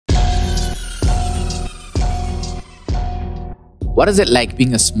What is it like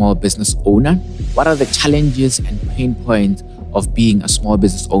being a small business owner? What are the challenges and pain points of being a small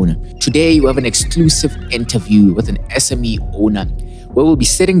business owner? Today, we have an exclusive interview with an SME owner where we'll be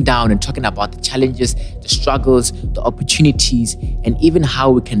sitting down and talking about the challenges, the struggles, the opportunities, and even how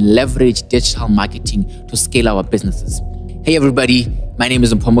we can leverage digital marketing to scale our businesses. Hey everybody, my name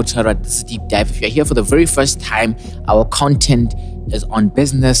is Mphomo Tara. This is Deep Dive. If you're here for the very first time, our content is on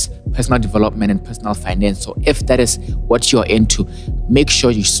business, personal development, and personal finance. So if that is what you're into, make sure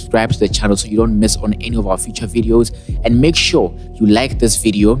you subscribe to the channel so you don't miss on any of our future videos. And make sure you like this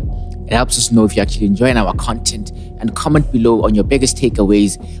video. It helps us know if you're actually enjoying our content, and comment below on your biggest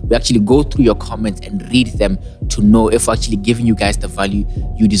takeaways. We actually go through your comments and read them to know if we're actually giving you guys the value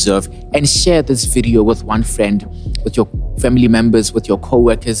you deserve. And share this video with one friend, with your family members, with your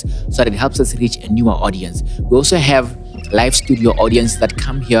co-workers, so that it helps us reach a newer audience. We also have live studio audience that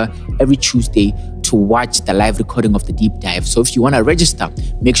come here every Tuesday to watch the live recording of the deep dive. So if you want to register,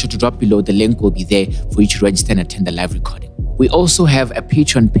 make sure to drop below. The link will be there for you to register and attend the live recording. We also have a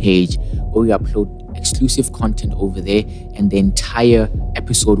Patreon page where we upload exclusive content over there, and the entire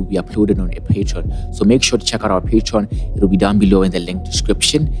episode will be uploaded on a Patreon. So make sure to check out our Patreon. It'll be down below in the link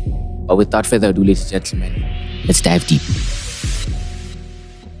description. But without further ado, ladies and gentlemen, let's dive deep.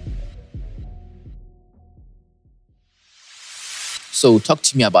 So talk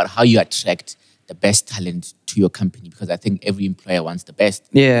to me about how you attract the best talent to your company, because I think every employer wants the best.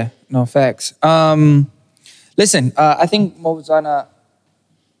 Yeah, no, facts. Listen, I think Mozana,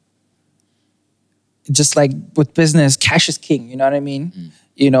 just like with business, cash is king, you know what I mean?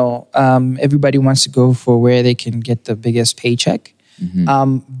 You know, everybody wants to go for where they can get the biggest paycheck.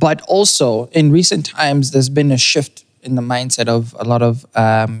 But also, in recent times, there's been a shift in the mindset of a lot of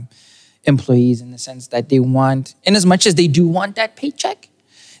employees, in the sense that they want, in as much as they do want that paycheck,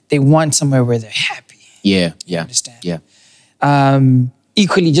 they want somewhere where they're happy. Yeah, You understand? Yeah.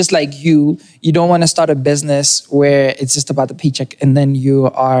 Equally, just like you don't want to start a business where it's just about the paycheck and then you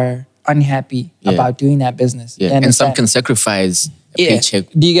are unhappy about doing that business. Yeah, and some can sacrifice a paycheck.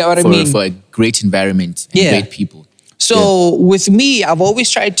 Do you get what I mean? For a great environment and great people. So with me, I've always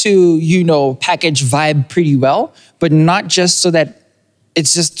tried to, you know, package VYB pretty well, but not just so that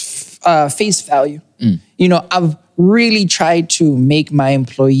it's just face value. You know, I've really tried to make my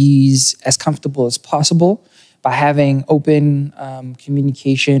employees as comfortable as possible by having open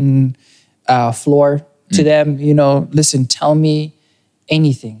communication floor to them. You know, listen, tell me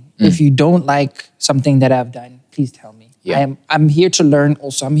anything. If you don't like something that I've done, please tell me. I'm here to learn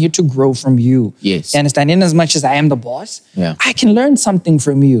also. I'm here to grow from you. Yes. You understand? In as much as I am the boss, I can learn something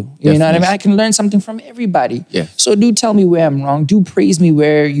from you. You know what I mean? I can learn something from everybody. So do tell me where I'm wrong. Do praise me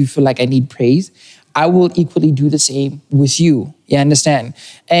where you feel like I need praise. I will equally do the same with you. You understand?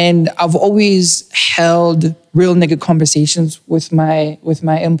 And I've always held real nigga conversations with my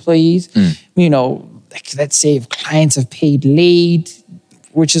employees. You know, like, let's say if clients have paid late,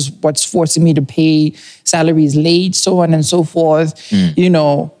 which is what's forcing me to pay salaries late, so on and so forth. You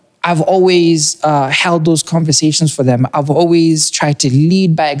know, I've always held those conversations for them. I've always tried to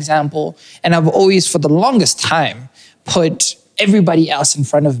lead by example. And I've always, for the longest time, put everybody else in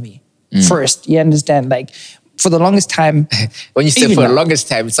front of me first. You understand? Like, for the longest time. When you say for the longest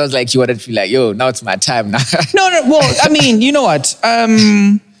time, it sounds like you wanted to be like, yo, now it's my time now. No. Well, I mean, you know what? Let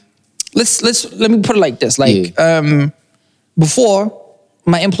me put it like this. Like, before,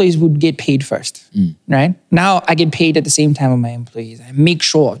 my employees would get paid first, right? Now I get paid at the same time with my employees. I make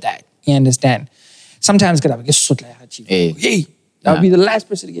sure of that. You understand? Sometimes I would be the last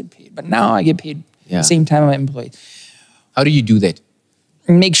person to get paid, but now I get paid at the same time with my employees. How do you do that?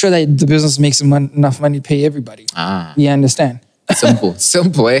 Make sure that the business makes enough money to pay everybody. You understand?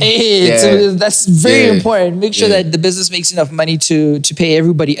 Simple, eh? That's very important. Make sure that the business makes enough money to pay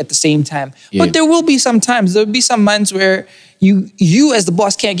everybody at the same time. But there will be some times, there'll be some months where you as the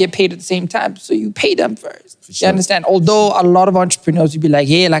boss can't get paid at the same time, so you pay them first. You understand? Although a lot of entrepreneurs will be like,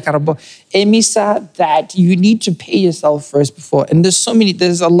 hey, like Karabo, Emisa, that you need to pay yourself first before. And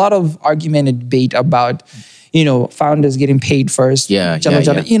there's a lot of argument and debate about, you know, founders getting paid first. You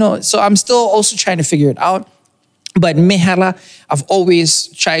know, so I'm still also trying to figure it out. But mehala, I've always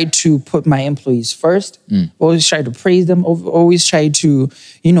tried to put my employees first. Always tried to praise them. Always tried to,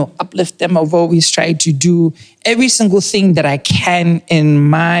 you know, uplift them. I've always tried to do every single thing that I can in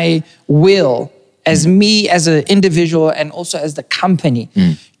my will, as me as an individual and also as the company,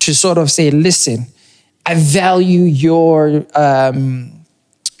 to sort of say, listen, I value your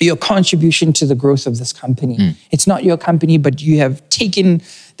your contribution to the growth of this company. It's not your company, but you have taken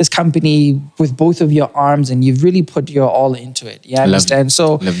this company with both of your arms and you've really put your all into it. You understand?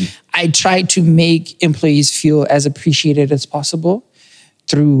 So I try to make employees feel as appreciated as possible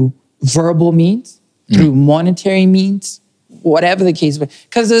through verbal means, through monetary means, whatever the case.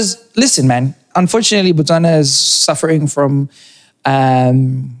 Because listen, man, unfortunately, Botswana is suffering from a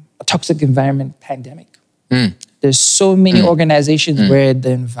toxic environment pandemic. There's so many organizations where the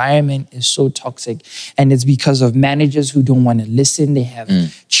environment is so toxic, and it's because of managers who don't want to listen. They have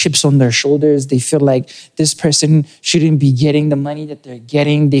chips on their shoulders. They feel like this person shouldn't be getting the money that they're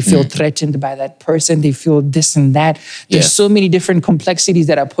getting. They feel threatened by that person. They feel this and that. There's so many different complexities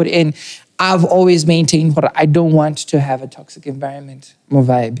that are put in. I've always maintained what I don't want to have a toxic environment, my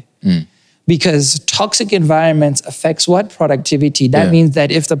vibe. Because toxic environments affects what? Productivity. That means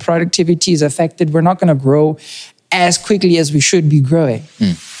that if the productivity is affected, we're not going to grow as quickly as we should be growing.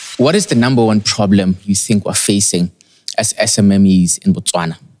 What is the number one problem you think we're facing as SMMEs in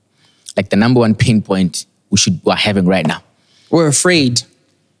Botswana? Like the number one pain point we're having right now? We're afraid.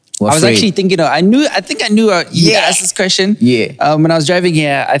 I was actually thinking, I think I knew you asked this question. When I was driving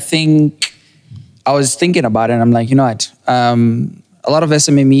here, I think I was thinking about it and I'm like, you know what? A lot of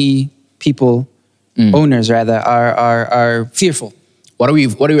SMME people, owners rather, are fearful. What are we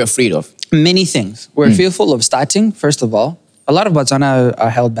afraid of? Many things. We're fearful of starting, first of all. A lot of Botswana are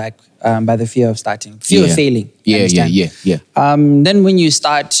held back by the fear of starting, fear of failing. Then when you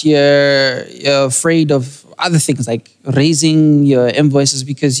start, you're afraid of other things like raising your invoices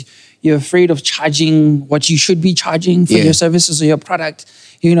because you're afraid of charging what you should be charging for your services or your product,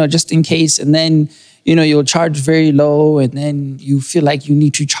 just in case. And then you'll charge very low and then you feel like you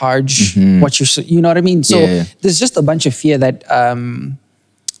need to charge what you know what I mean? So there's just a bunch of fear that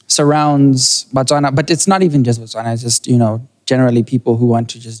surrounds Botswana, but it's not even just Botswana, it's just, generally people who want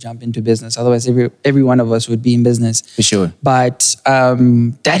to just jump into business. Otherwise, every one of us would be in business. For sure. But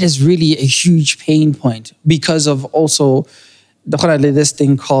that is really a huge pain point because of also this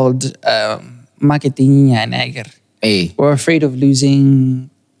thing called marketing. We're afraid of losing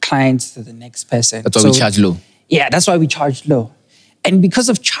clients to the next person. That's why we charge low. Yeah, that's why we charge low. And because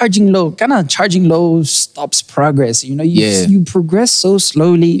of charging low, charging low stops progress. You progress so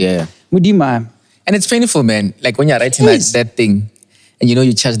slowly. Mudima. And it's painful, man. Like when you're writing that thing and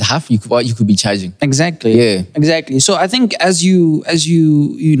you charged half, you could be charging. Exactly. Yeah. Exactly. So I think as you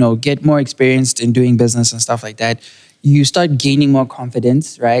get more experienced in doing business and stuff like that, you start gaining more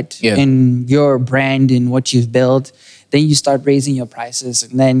confidence, right? In your brand, in what you've built. Then you start raising your prices.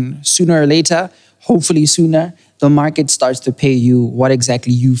 And then sooner or later, hopefully sooner, the market starts to pay you what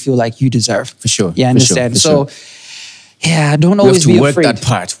exactly you feel like you deserve. For sure. You understand? So, don't always be afraid. We have to work that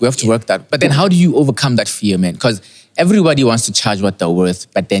part. We have to work that. But then how do you overcome that fear, man? Because everybody wants to charge what they're worth.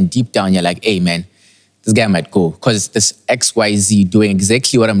 But then deep down, you're like, hey, man, this guy might go. Because this XYZ doing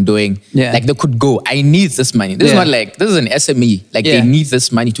exactly what I'm doing. Like they could go. I need this money. This is not like, this is an SME. Like they need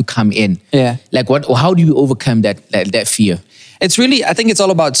this money to come in. Like how do you overcome that fear? It's really, I think it's all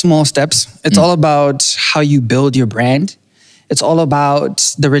about small steps. It's all about how you build your brand. It's all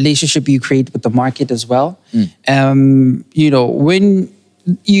about the relationship you create with the market as well. When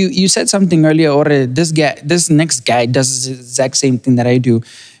you said something earlier, or this next guy does the exact same thing that I do.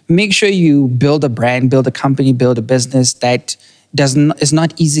 Make sure you build a brand, build a company, build a business that is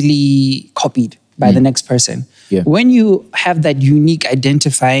not easily copied by the next person. When you have that unique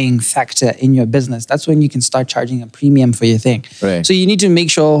identifying factor in your business, that's when you can start charging a premium for your thing. So you need to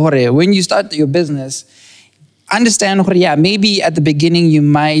make sure, when you start your business, understand, maybe at the beginning you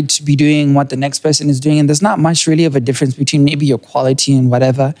might be doing what the next person is doing, and there's not much really of a difference between maybe your quality and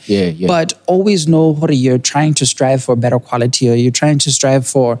whatever. But always know, you're trying to strive for better quality, or you're trying to strive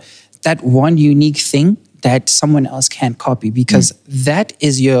for that one unique thing that someone else can't copy, because that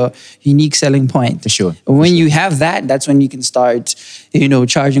is your unique selling point. For sure. When you have that, that's when you can start,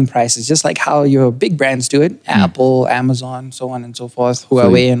 charging prices, just like how your big brands do it. Apple, Amazon, so on and so forth,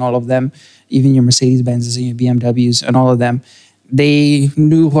 Huawei and all of them, even your Mercedes-Benzes and your BMWs and all of them. They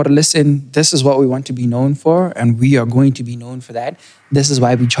knew, listen, this is what we want to be known for, and we are going to be known for that. This is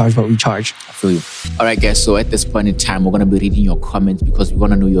why we charge what we charge. I feel you. All right, guys. So at this point in time, we're going to be reading your comments because we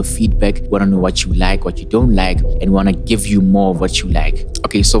want to know your feedback. We want to know what you like, what you don't like, and we want to give you more of what you like.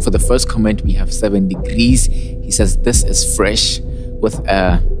 Okay, so for the first comment, we have 7 Degrees. He says, this is fresh with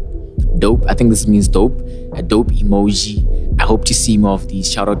a dope. I think this means dope. A dope emoji. I hope to see more of these.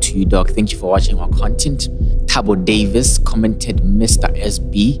 Shout out to you, dog. Thank you for watching our content. Tabo Davis commented Mr.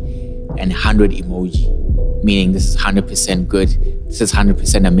 SB and 100 emoji. meaning this is 100% good. This is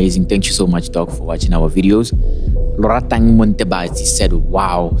 100% amazing. Thank you so much, Doc, for watching our videos. Loratang Montebazi said,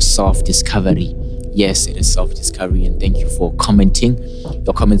 wow, self-discovery. Yes, it is self-discovery, and thank you for commenting.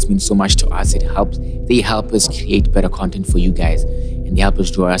 Your comments mean so much to us. They help us create better content for you guys, and they help us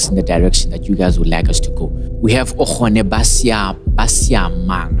draw us in the direction that you guys would like us to go. We have Ohone Basia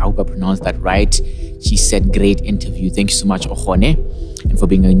Mang. I hope I pronounced that right. She said, great interview. Thank you so much, Ohone, and for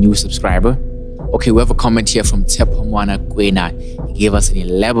being a new subscriber. Okay, we have a comment here from Tepomwana Kwena. He gave us an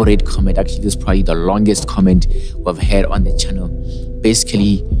elaborate comment. Actually, this is probably the longest comment we've had on the channel.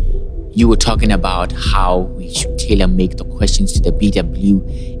 Basically, you were talking about how we should tailor make the questions to the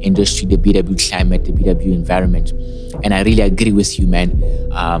BW industry, the BW climate, the BW environment. And I really agree with you, man.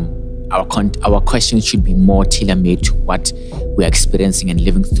 Our questions should be more tailor-made to what we're experiencing and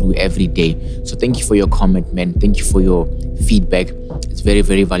living through every day. So thank you for your comment, man. Thank you for your feedback. It's very,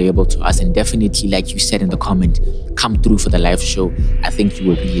 very valuable to us. And definitely, like you said in the comment, come through for the live show. I think you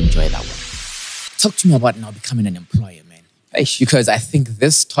will really enjoy that one. Talk to me about now becoming an employer, man. Because I think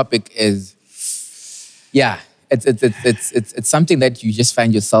this topic is, yeah, it's something that you just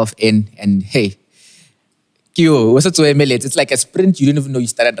find yourself in. And hey, it's like a sprint. You didn't even know you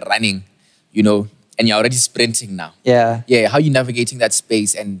started running, you know, and you're already sprinting now. Yeah. Yeah. How are you navigating that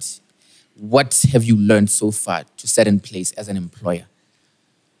space, and what have you learned so far to set in place as an employer?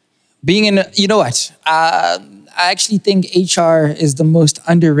 You know what? I actually think HR is the most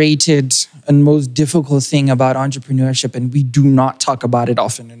underrated and most difficult thing about entrepreneurship, and we do not talk about it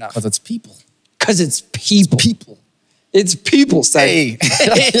often enough. Because it's people. Because it's people. It's people, say.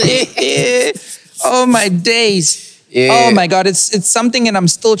 Hey. Oh my days. Yeah. Oh my God, it's something, and I'm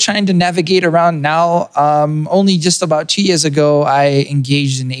still trying to navigate around now. Only just about 2 years ago, I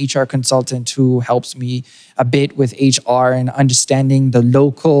engaged an HR consultant who helps me a bit with HR and understanding the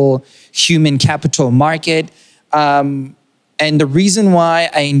local human capital market. And the reason why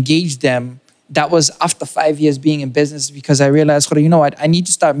I engaged them, that was after 5 years being in business, because I realized, you know what, I need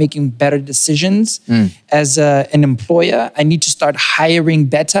to start making better decisions as an employer. I need to start hiring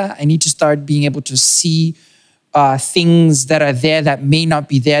better. I need to start being able to see things that are there that may not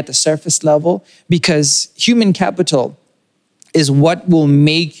be there at the surface level, because human capital is what will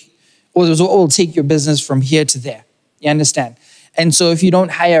take your business from here to there. You understand? And so if you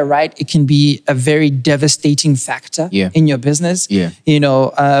don't hire right, it can be a very devastating factor in your business. Yeah. You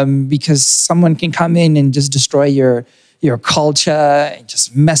know, because someone can come in and just destroy your culture and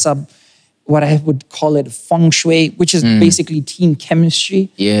just mess up what I would call it feng shui, which is basically team chemistry.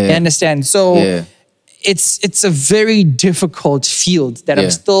 Yeah. You understand? So it's a very difficult field that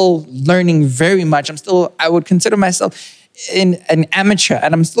I'm still learning very much. I would consider myself an amateur,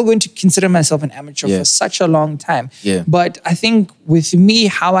 and I'm still going to consider myself an amateur for such a long time. Yeah. But I think with me,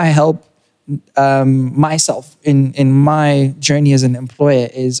 how I help myself in my journey as an employer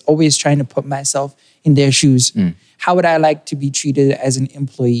is always trying to put myself in their shoes. How would I like to be treated as an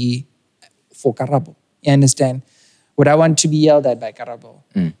employee for Karabo? You understand? Would I want to be yelled at by Karabo?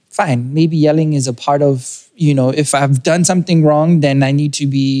 Fine, maybe yelling is a part of, if I've done something wrong, then I need to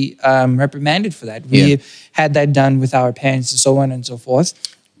be reprimanded for that. We had that done with our parents and so on and so forth.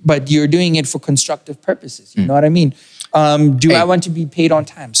 But you're doing it for constructive purposes. You know what I mean? I want to be paid on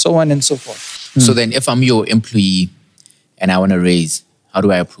time? So on and so forth. So then if I'm your employee and I want to raise, how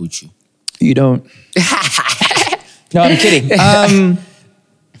do I approach you? You don't. No, I'm kidding.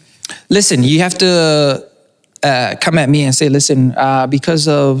 Listen, you have to come at me and say, listen, because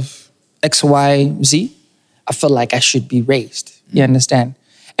of X, Y, Z, I feel like I should be raised. You understand?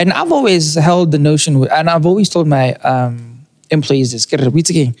 And I've always held the notion, and I've always told my employees this,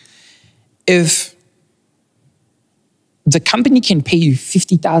 if the company can pay you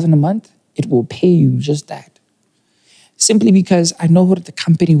 50,000 a month, it will pay you just that. Simply because I know that the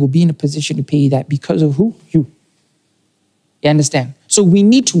company will be in a position to pay you that because of who? You. You understand? So we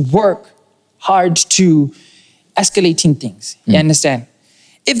need to work hard to escalating things. You understand?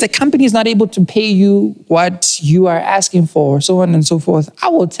 If the company is not able to pay you what you are asking for, so on and so forth, I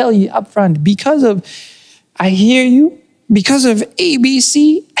will tell you upfront, because of, I hear you, because of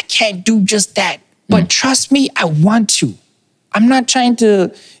ABC, I can't do just that. But trust me, I want to. I'm not trying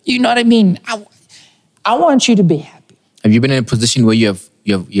to, you know what I mean? I want you to be happy. Have you been in a position where you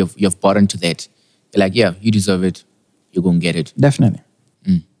have bought into that? You're like, yeah, you deserve it. You're going to get it. Definitely.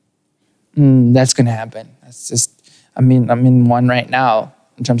 That's going to happen. That's just, I'm in one right now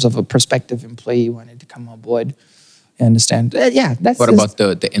in terms of a prospective employee wanting to come on board. You understand? Yeah, that's What about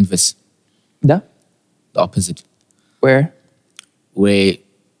the inverse? The opposite. Where? Where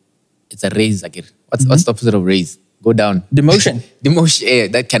it's a raise. What's the opposite of raise? go down. Demotion. Demotion, yeah,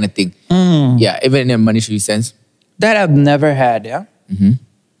 that kind of thing. Yeah, even in a monetary sense. That I've never had, yeah?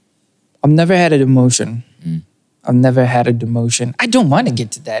 I've never had a demotion. I've never had a demotion. I don't want to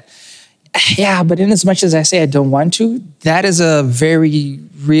get to that. Yeah, but in as much as I say I don't want to, that is a very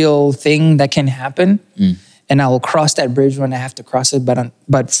real thing that can happen. And I will cross that bridge when I have to cross it.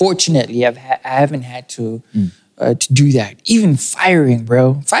 But fortunately, I haven't had to do that. Even firing,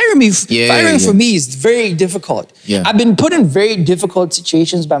 bro. Firing for me is very difficult. I've been put in very difficult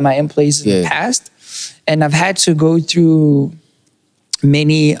situations by my employees in the past. And I've had to go through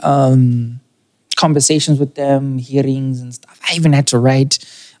many conversations with them, hearings and stuff. I even had to write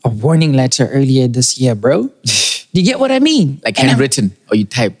a warning letter earlier this year, bro. Do you get what I mean? Like handwritten or you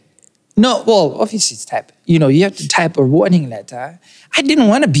type? No, well, obviously it's type. You know, you have to type a warning letter. I didn't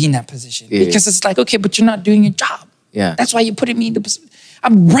want to be in that position because it's like, okay, but you're not doing your job. That's why you're putting me in the position.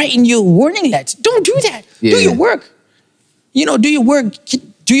 I'm writing you a warning letter. Don't do that. Do your work. You know, do your work.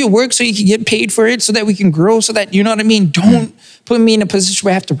 Do your work so you can get paid for it, so that we can grow, so that, you know what I mean? Don't put me in a position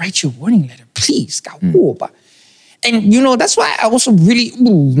where I have to write you a warning letter. Please. And, you know, that's why I also really,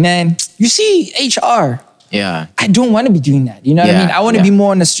 man, you see HR. I don't want to be doing that. You know what I mean? I want to be more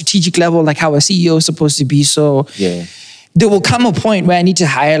on a strategic level, like how a CEO is supposed to be. So there will come a point where I need to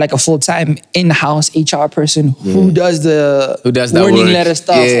hire like a full-time in-house HR person who does the warning letter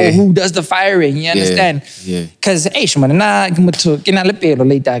stuff or who does the firing. You understand? Because, you know what I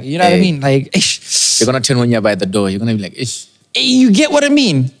mean? Like, they're going to turn when you're by the door. You're going to be like, ish. You get what I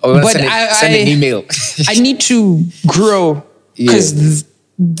mean? But send an email. I need to grow because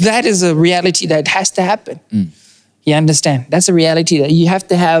that is a reality that has to happen. You understand? That's a reality that you have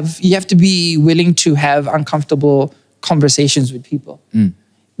to be willing to have uncomfortable conversations with people.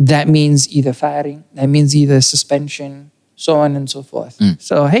 That means either firing, that means either suspension, so on and so forth.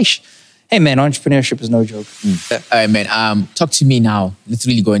 So, hey man, entrepreneurship is no joke. All right, man. Talk to me now. Let's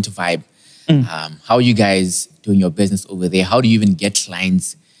really go into VYB. How are you guys doing your business over there? How do you even get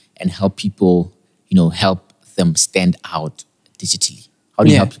clients and help people, you know, help them stand out digitally? How do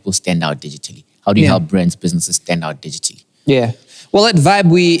you help people stand out digitally? How do you help brands, businesses stand out digitally? Well, at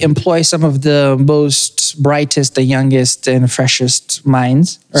VYB, we employ some of the most brightest, the youngest, and freshest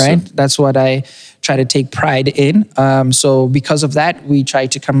minds, right? That's what I try to take pride in. So because of that, we try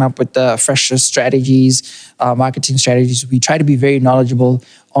to come up with the freshest strategies, marketing strategies. We try to be very knowledgeable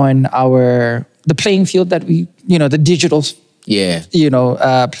on the playing field that we, you know, the digital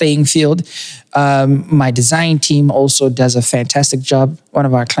playing field. My design team also does a fantastic job. One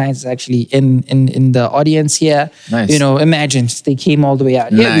of our clients is actually in the audience here. You know, imagine they came all the way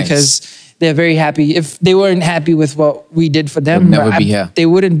out here because they're very happy. If they weren't happy with what we did for them, they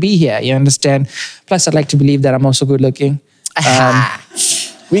wouldn't be here. You understand? Plus, I'd like to believe that I'm also good looking.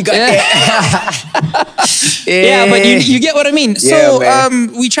 We got but you get what I mean. So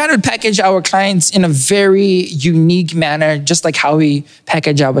we try to package our clients in a very unique manner, just like how we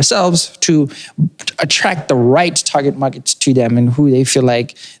package ourselves to attract the right target market to them and who they feel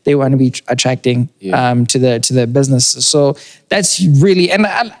like they want to be attracting to their business. So that's really, and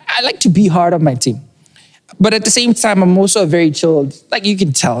I like to be hard on my team. But at the same time, I'm also a very chilled, like you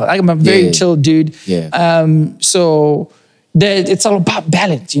can tell, I'm a very chilled dude. So it's all about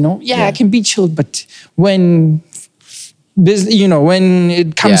balance, you know? I can be chilled, but when when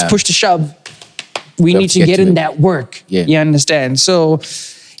it comes push to shove, we need to get in that work. You understand? So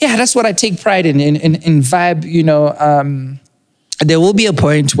that's what I take pride in VYB. You know, there will be a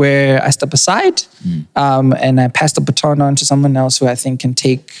point where I step aside and I pass the baton on to someone else who I think can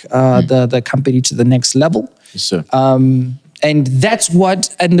take the company to the next level. And that's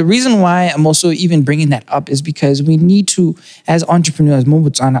and the reason why I'm also even bringing that up is because we need to, as entrepreneurs,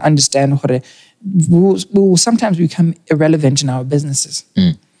 understand we will sometimes become irrelevant in our businesses.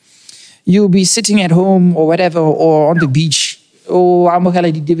 You'll be sitting at home or whatever, or on the beach, I'm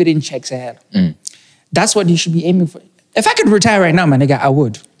going to dividend checks ahead. That's what you should be aiming for. If I could retire right now, my nigga, I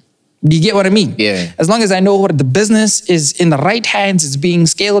would. Do you get what I mean? As long as I know what the business is in the right hands, it's being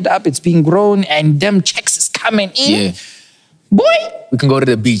scaled up, it's being grown, and them checks is coming in. Boy, we can go to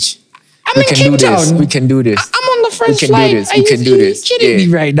the beach. I'm in Cape Town. We can do this. I'm on the first flight. We can do this. Are you kidding me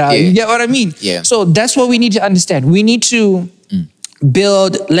right now? You get what I mean? So that's what we need to understand. We need to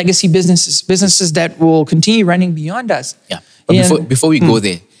build legacy businesses that will continue running beyond us. But before we go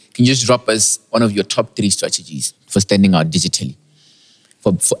there, can you just drop us one of your top 3 strategies for standing out digitally?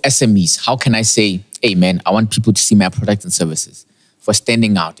 For SMEs, how can I say, hey man, I want people to see my products and services for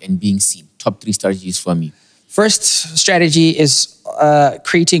standing out and being seen? Top 3 strategies for me. First strategy is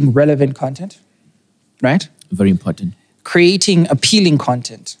creating relevant content, right? Very important. creating appealing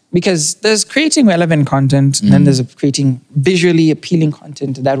content, because there's creating relevant content and then there's creating visually appealing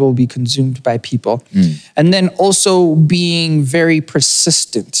content that will be consumed by people. And then also being very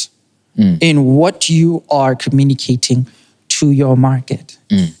persistent in what you are communicating to your market.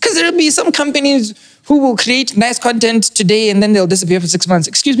 Because there'll be some companies who will create nice content today and then they'll disappear for 6 months.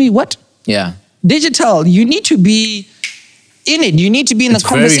 Excuse me, what? Yeah. Digital, you need to be in it. You need to be in the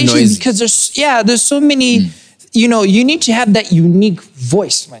conversation because there's so many, you know, you need to have that unique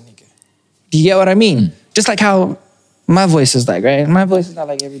voice, my nigga. Do you get what I mean? Just like how my voice is like, right? My voice is not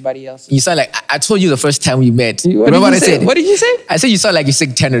like everybody else's. You sound like, I told you the first time we met. Remember what I said? What did you say? I said you sound like you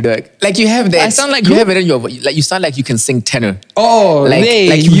sing tenor, dog. Like you have that. I sound like you have it in your voice. Like you sound like you can sing tenor. Oh, like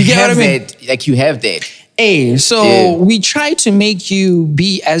you get what I mean? That, like you have that. Hey, so we try to make you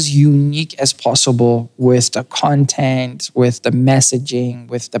be as unique as possible with the content, with the messaging,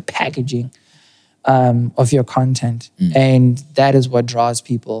 with the packaging of your content. And that is what draws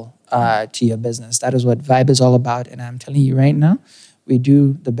people to your business. That is what VYB is all about. And I'm telling you right now, we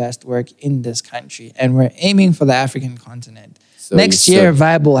do the best work in this country. And we're aiming for the African continent. So next year,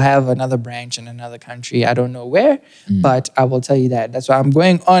 VYB will have another branch in another country. I don't know where, but I will tell you that. That's why I'm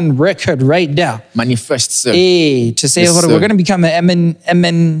going on record right now. Manifest, sir. Hey, to say we're going to become an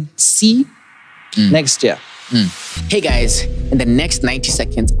MNC next year. Hey guys, in the next 90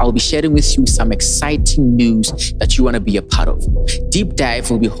 seconds, I'll be sharing with you some exciting news that you want to be a part of. Deep Dive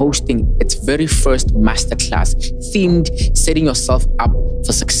will be hosting its very first masterclass themed Setting Yourself Up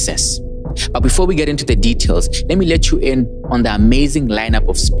for Success. But before we get into the details, let me let you in on the amazing lineup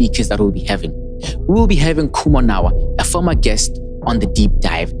of speakers that we'll be having. We will be having Kumonawa, a former guest on the Deep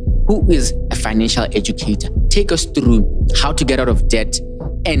Dive, who is a financial educator. Take us through how to get out of debt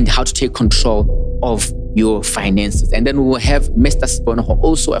and how to take control of your finances. And then we will have Mr. Sponoho,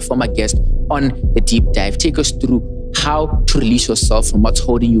 also a former guest on the Deep Dive, take us through how to release yourself from what's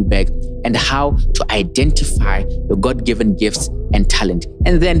holding you back and how to identify your God-given gifts and talent.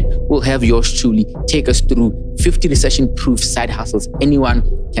 And then we'll have yours truly take us through 50 recession-proof side hustles anyone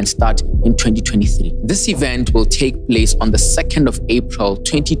can start in 2023. This event will take place on the 2nd of April,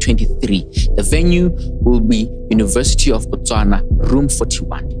 2023. The venue will be University of Botswana, room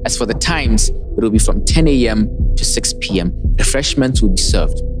 41. As for the times, it will be from 10 a.m. to 6 p.m. Refreshments will be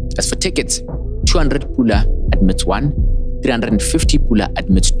served. As for tickets, 200 pula admits 1, 350 pula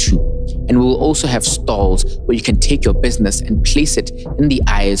admits 2. And we will also have stalls where you can take your business and place it in the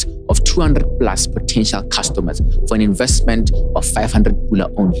eyes of 200 plus potential customers for an investment of 500 pula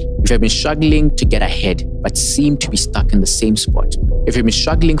only. If you've been struggling to get ahead but seem to be stuck in the same spot, if you've been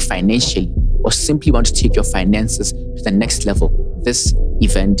struggling financially or simply want to take your finances to the next level, this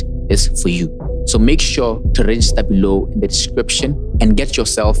event is for you. So make sure to register below in the description and get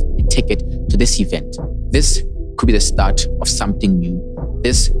yourself a ticket to this event. This could be the start of something new.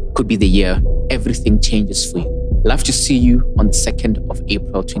 This could be the year everything changes for you. Love to see you on the 2nd of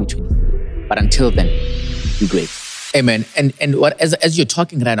April, 2023. But until then, be great. Hey man, and what as you're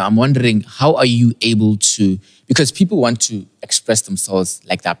talking right now, I'm wondering, how are you able to, because people want to express themselves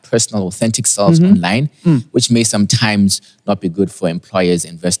like their personal, authentic selves online, which may sometimes not be good for employers,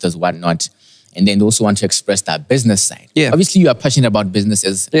 investors, whatnot. And then they also want to express that business side. Yeah. Obviously, you are passionate about business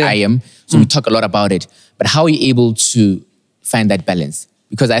as I am, so we talk a lot about it. But how are you able to find that balance?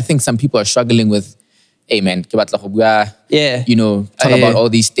 Because I think some people are struggling with, hey man, you know, talk about all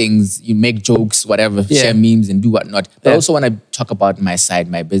these things, you make jokes, whatever, share memes and do whatnot. But I also want to talk about my side,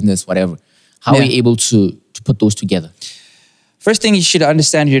 my business, whatever. How are you able to put those together? First thing you should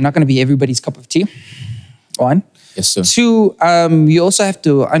understand, you're not going to be everybody's cup of tea. 1. Yes, sir. 2, you also have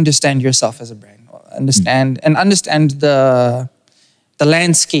to understand yourself as a brand. Understand the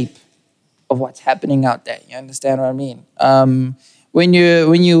landscape of what's happening out there. You understand what I mean? When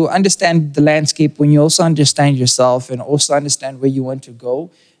you understand the landscape, when you also understand yourself and also understand where you want to go,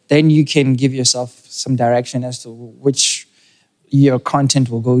 then you can give yourself some direction as to which your content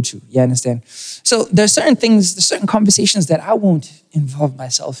will go to. You understand? So there's certain things, there's certain conversations that I won't involve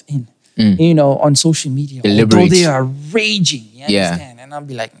myself in. You know, on social media, although they are raging, you understand? And I'll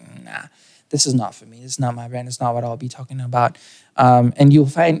be like, nah, this is not for me. This is not my brand. It's not what I'll be talking about. And you'll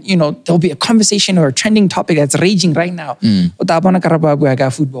find, you know, there'll be a conversation or a trending topic that's raging right now.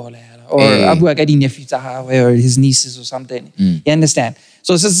 Karabo football, or his nieces or something. You understand?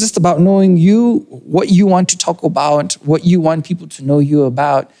 So it's just about knowing you, what you want to talk about, what you want people to know you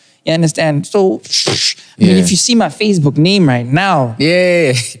about. You understand? So, I mean, if you see my Facebook name right now, you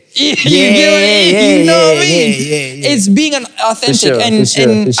get what I mean? You know what I mean? It's being an authentic.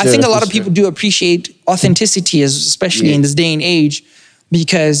 I think a lot of people do appreciate authenticity, especially in this day and age,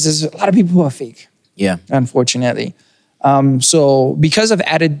 because there's a lot of people who are fake. Yeah. Unfortunately. So because I've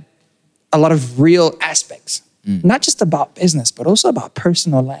added a lot of real aspects, not just about business, but also about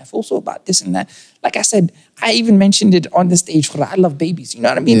personal life, also about this and that. Like I said, I even mentioned it on the stage. I love babies. You know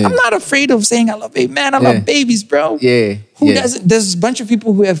what I mean? Yeah. I'm not afraid of saying I love babies. Man, I love babies, bro. Yeah. Who doesn't? There's a bunch of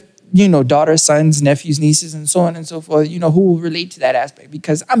people who have, you know, daughters, sons, nephews, nieces, and so on and so forth, you know, who will relate to that aspect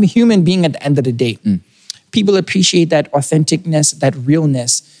because I'm a human being at the end of the day. People appreciate that authenticness, that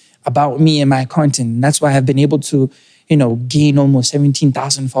realness about me and my content. And that's why I've been able to, you know, gain almost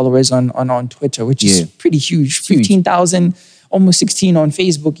 17,000 followers on Twitter, which is pretty huge. 15,000, almost 16 on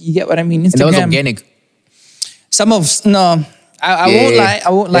Facebook. You get what I mean? Instagram. And that was organic. I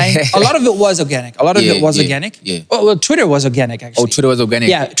won't lie. A lot of it was organic. Organic. Yeah. Well, Twitter was organic, actually. Oh, Twitter was organic?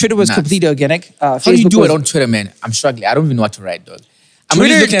 Yeah, Twitter was completely organic. How do you do it on Twitter, man? I'm struggling. I don't even know what to write, dog. I'm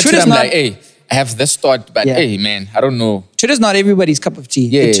really looking at Twitter, I'm like, hey, I have this thought, but hey, man, I don't know. Twitter's not everybody's cup of tea.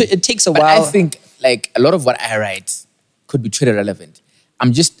 Yeah. It takes a while. I think, like, a lot of what I write could be Twitter relevant.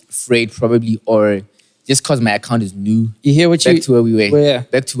 I'm just afraid, probably, or just because my account is new. You hear what back to where we were.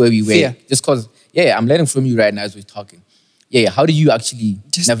 Back to where we were. Fear. Just because, I'm learning from you right now as we're talking. How do you actually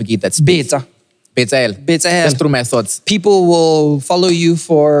navigate that space? Beta. Just through my thoughts. People will follow you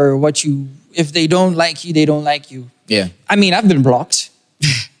for what you, if they don't like you, they don't like you. Yeah. I mean, I've been blocked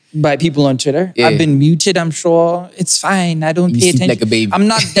by people on Twitter. I've been muted, I'm sure. It's fine. I don't pay attention. Like a baby. I'm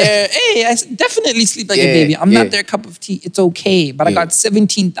not there. Hey, I definitely sleep like a baby. I'm not their cup of tea. It's okay. But I got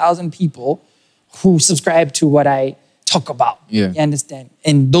 17,000 people who subscribe to what I talk about. Yeah. You understand?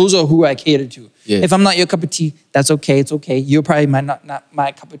 And those are who I cater to. Yeah. If I'm not your cup of tea, that's okay. It's okay. You're probably not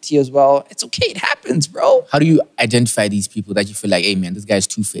my cup of tea as well. It's okay. It happens, bro. How do you identify these people that you feel like, hey, man, this guy's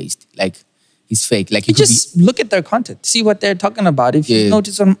two-faced? Like, he's fake. Like, you just look at their content, see what they're talking about. If you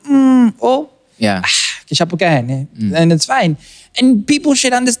notice them, and it's fine. And people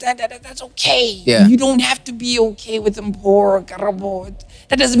should understand that that's okay. Yeah. You don't have to be okay with them poor, Karabo.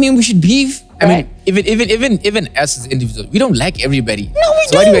 That doesn't mean we should beef. I mean, even us as individuals, we don't like everybody. No, we don't.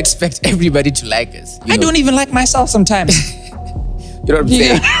 So why do you expect everybody to like us? I don't even like myself sometimes. You know what I'm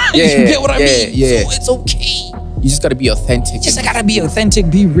saying? You get what I mean? Yeah. So it's okay. You just gotta be authentic. I gotta be authentic,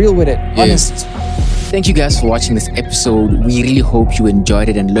 be real with it, honestly. Thank you guys for watching this episode. We really hope you enjoyed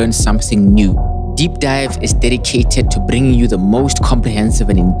it and learned something new. Deep Dive is dedicated to bringing you the most comprehensive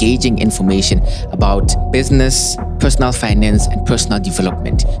and engaging information about business, personal finance, and personal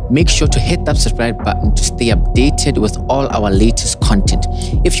development. Make sure to hit that subscribe button to stay updated with all our latest content.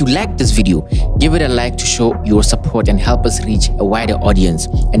 If you liked this video, give it a like to show your support and help us reach a wider audience.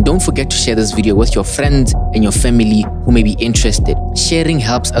 And don't forget to share this video with your friends and your family who may be interested. Sharing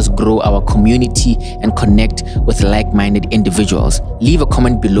helps us grow our community and connect with like-minded individuals. Leave a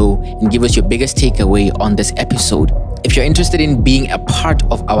comment below and give us your biggest takeaway on this episode. If you're interested in being a part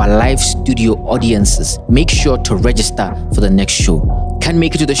of our live studio audiences, make sure to register for the next show. Can't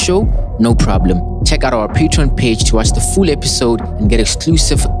make it to the show? No problem. Check out our Patreon page to watch the full episode and get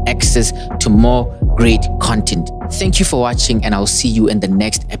exclusive access to more great content. Thank you for watching, and I'll see you in the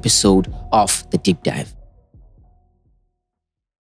next episode of The Deep Dive.